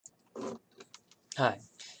Hi.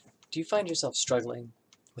 Do you find yourself struggling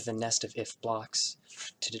with a nest of if blocks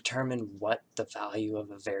to determine what the value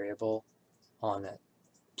of a variable on a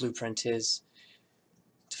blueprint is?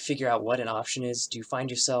 To figure out what an option is? Do you find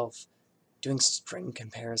yourself doing string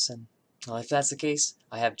comparison? Well, if that's the case,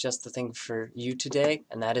 I have just the thing for you today,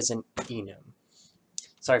 and that is an enum.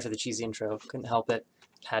 Sorry for the cheesy intro, couldn't help it,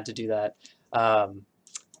 had to do that.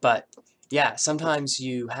 But yeah, sometimes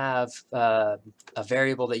you have a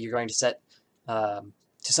variable that you're going to set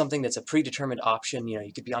to something that's a predetermined option. You know,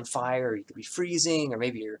 you could be on fire, or you could be freezing, or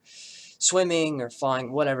maybe you're swimming or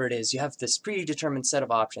flying, whatever it is. You have this predetermined set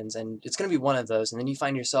of options, and it's going to be one of those. And then you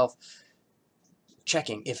find yourself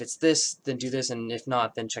checking. If it's this, then do this, and if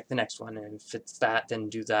not, then check the next one. And if it's that, then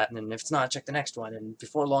do that, and then if it's not, check the next one. And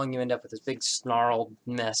before long, you end up with this big snarled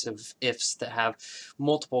mess of ifs that have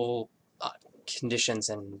multiple conditions,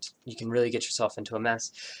 and you can really get yourself into a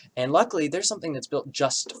mess. And luckily, there's something that's built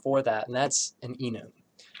just for that, and that's an enum.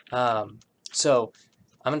 So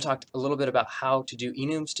I'm going to talk a little bit about how to do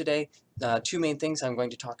enums today. Two main things. I'm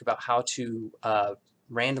going to talk about how to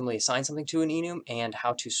randomly assign something to an enum and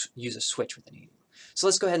how to use a switch with an enum. So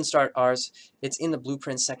let's go ahead and start ours. It's in the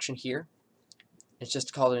blueprint section here. It's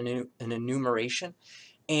just called an enumeration.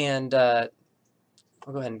 And I'll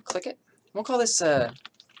go ahead and click it. We'll call this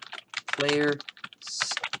player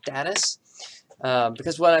status.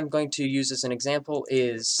 Because what I'm going to use as an example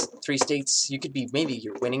is three states. You could be, maybe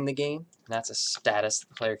you're winning the game, and that's a status that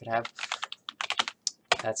the player could have.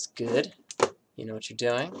 That's good. You know what you're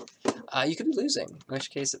doing. You could be losing, in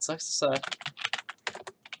which case it sucks.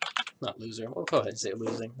 Not loser. We'll go ahead and say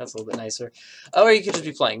losing. That's a little bit nicer. Or you could just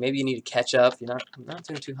be playing. Maybe you need to catch up. You're not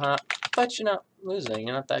doing too hot, but you're not losing.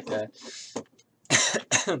 You're not that guy.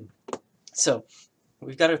 So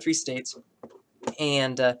we've got our three states,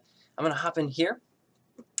 and I'm going to hop in here.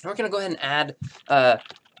 And we're going to go ahead and add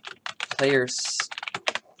player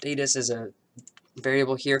status as a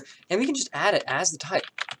variable here, and we can just add it as the type,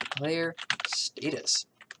 player status.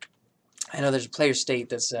 I know there's a player state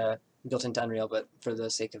that's built into Unreal, but for the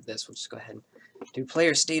sake of this, we'll just go ahead and do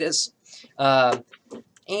player status. The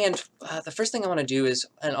first thing I want to do is,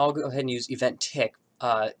 and I'll go ahead and use event tick,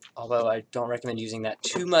 although I don't recommend using that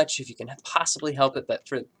too much if you can possibly help it, but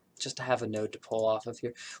for just to have a node to pull off of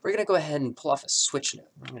here, we're going to go ahead and pull off a switch node.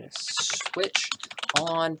 We're going to switch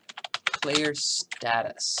on player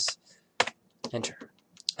status. Enter.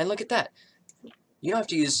 And look at that. You don't have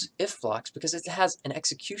to use if blocks because it has an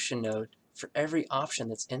execution node for every option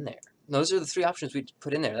that's in there. Those are the three options we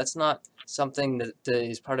put in there. That's not something that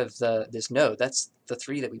is part of this node. That's the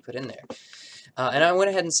three that we put in there. And I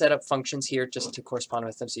went ahead and set up functions here just to correspond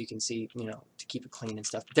with them so you can see, you know, to keep it clean and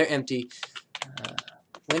stuff. They're empty.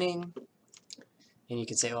 Winning. And you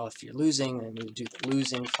can say, well, if you're losing, then we do the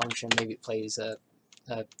losing function. Maybe it plays a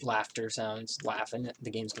laughter sounds, laugh, and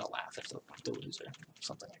the game's going to laugh if the loser.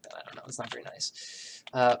 Something like that. I don't know. It's not very nice.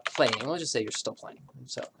 Playing. We'll just say you're still playing.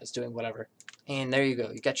 So it's doing whatever. And there you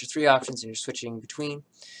go. You got your three options and you're switching between.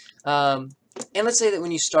 And let's say that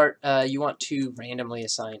when you start, you want to randomly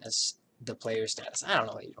assign the player status. I don't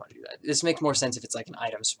know why you want to do that. This makes more sense if it's like an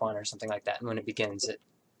item spawn or something like that. And when it begins,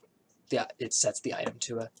 it sets the item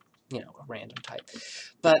to a random type.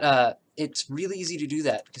 But it's really easy to do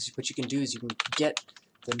that because what you can do is you can get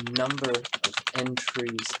the number of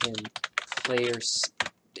entries in player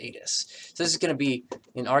status. So this is going to be,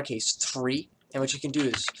 in our case, 3. And what you can do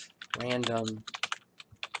is random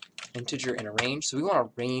integer in a range. So we want a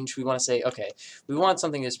range. We want to say, okay, we want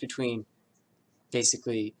something that's between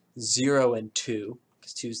basically 0 and 2,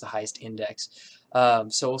 because 2 is the highest index.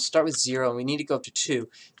 So we'll start with 0, and we need to go up to 2.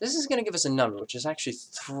 This is going to give us a number, which is actually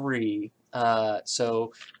 3.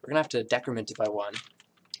 So we're going to have to decrement it by 1.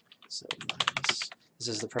 So minus. This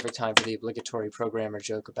is the perfect time for the obligatory programmer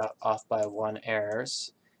joke about off by 1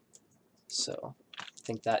 errors. So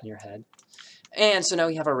think that in your head. And so now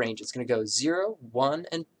we have our range. It's going to go 0, 1,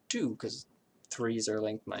 and 2, because 3s are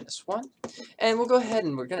length minus 1. And we'll go ahead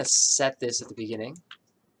and we're going to set this at the beginning.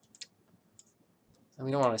 And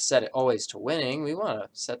we don't want to set it always to winning. We want to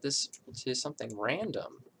set this to something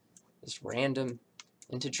random. This random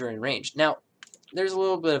integer in range. Now, there's a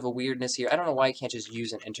little bit of a weirdness here. I don't know why you can't just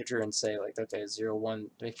use an integer and say, like, okay, 0, 1,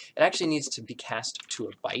 3. It actually needs to be cast to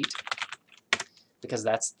a byte. Because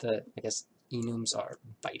that's the, I guess, enums are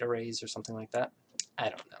byte arrays or something like that. I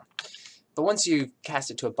don't know. But once you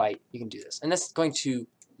cast it to a byte, you can do this. And that's going to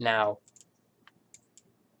now,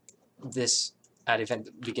 this at event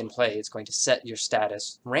begin play, it's going to set your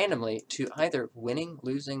status randomly to either winning,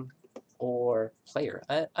 losing, or player.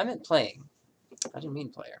 I meant playing. I didn't mean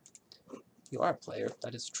player. You are a player.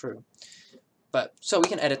 That is true. But so we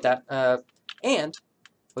can edit that. And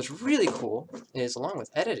What's really cool is, along with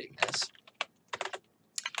editing this,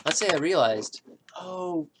 let's say I realized,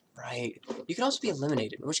 oh, right, you can also be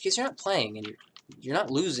eliminated, in which case you're not playing, and you're not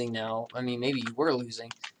losing now. I mean, maybe you were losing,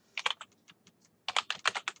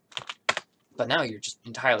 but now you're just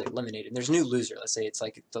entirely eliminated. There's a new loser. Let's say it's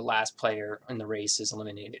like the last player in the race is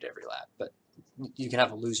eliminated every lap, but you can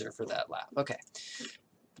have a loser for that lap. Okay.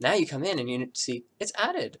 Now you come in and you see it's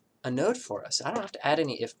added a node for us. I don't have to add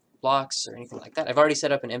any if blocks or anything like that. I've already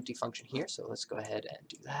set up an empty function here, so let's go ahead and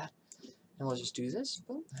do that. And we'll just do this.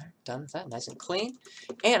 Boom, there, done with that, nice and clean.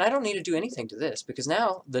 And I don't need to do anything to this because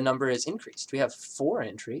now the number is increased. We have 4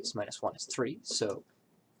 entries, minus 1 is 3, so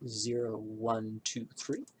 0, 1, 2,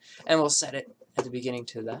 3. And we'll set it at the beginning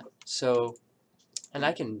to that. So, and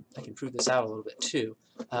I can prove this out a little bit too.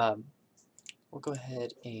 We'll go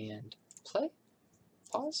ahead and play.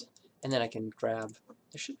 Pause, and then I can grab,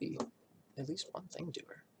 there should be at least one thing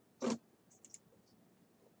doer.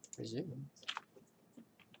 Resume.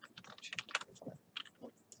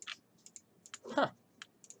 Huh.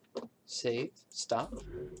 Save, stop,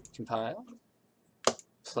 compile,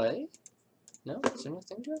 play. No, is there no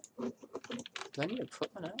thing doer? Do I need to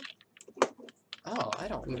put one out? Oh, I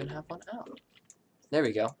don't even have one out. There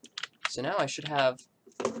we go. So now I should have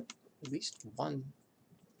at least one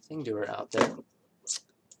thing doer out there.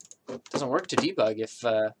 Doesn't work to debug if,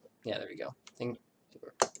 yeah, there we go. Thing,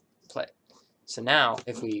 play. So now,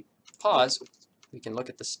 if we pause, we can look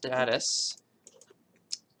at the status,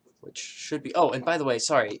 which should be, oh, and by the way,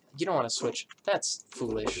 sorry, you don't want to switch, that's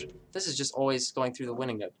foolish. This is just always going through the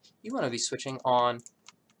winning node. You want to be switching on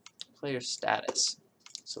player status.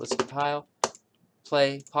 So let's compile,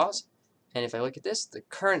 play, pause, and if I look at this, the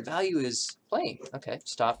current value is playing. Okay,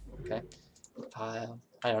 stop, okay, compile.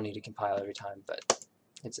 I don't need to compile every time, but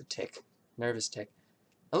it's a tick. Nervous tick.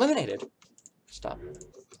 Eliminated. Stop.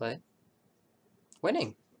 Play.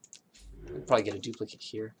 Winning. We'll probably get a duplicate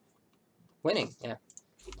here. Winning, yeah.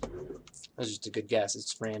 That was just a good guess.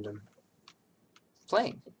 It's random.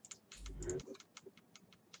 Playing.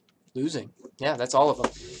 Losing. Yeah, that's all of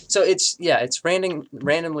them. So it's, yeah, it's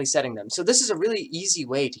randomly setting them. So this is a really easy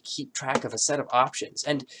way to keep track of a set of options.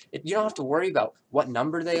 And you don't have to worry about what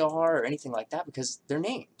number they are or anything like that because they're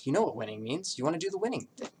named. You know what winning means. You want to do the winning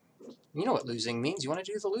thing. You know what losing means. You want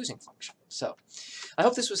to do the losing function. So I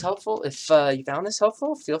hope this was helpful. If you found this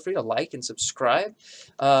helpful, feel free to like and subscribe.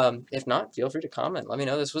 If not, feel free to comment. Let me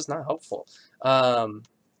know this was not helpful. Let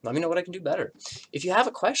me know what I can do better. If you have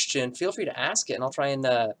a question, feel free to ask it, and I'll try and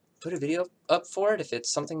put a video up for it if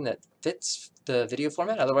it's something that fits the video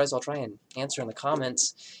format. Otherwise, I'll try and answer in the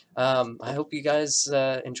comments. I hope you guys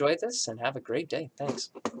enjoyed this and have a great day. Thanks.